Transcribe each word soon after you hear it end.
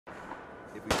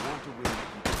want to win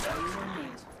the people's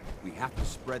faith, we have to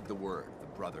spread the word of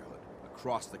the Brotherhood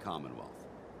across the Commonwealth.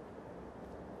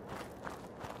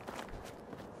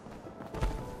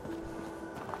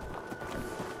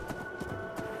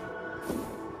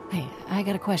 Hey, I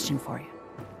got a question for you.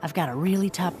 I've got a really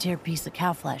top-tier piece of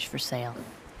cow flesh for sale,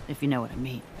 if you know what I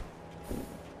mean.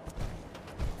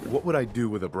 What would I do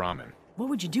with a Brahmin? What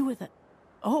would you do with it?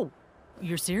 Oh,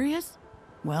 you're serious?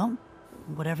 Well,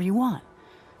 whatever you want.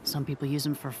 Some people use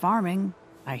them for farming,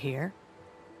 I hear.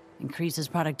 Increases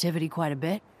productivity quite a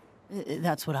bit.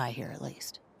 That's what I hear, at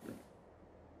least.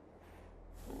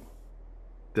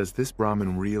 Does this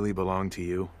Brahmin really belong to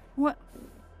you? What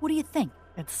do you think?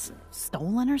 It's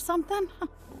stolen or something?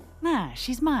 Nah,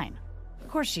 she's mine. Of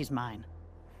course she's mine.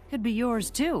 Could be yours,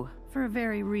 too, for a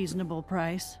very reasonable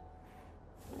price.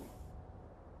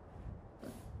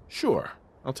 Sure,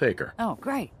 I'll take her. Oh,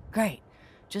 great, great.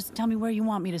 Just tell me where you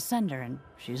want me to send her, and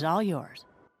she's all yours.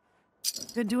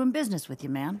 Good doing business with you,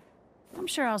 man. I'm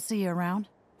sure I'll see you around.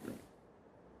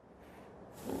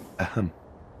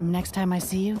 Next time I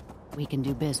see you, we can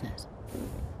do business.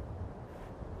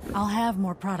 I'll have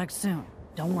more products soon.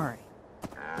 Don't worry.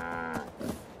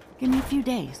 Give me a few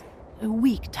days. A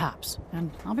week, tops,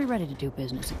 and I'll be ready to do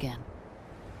business again.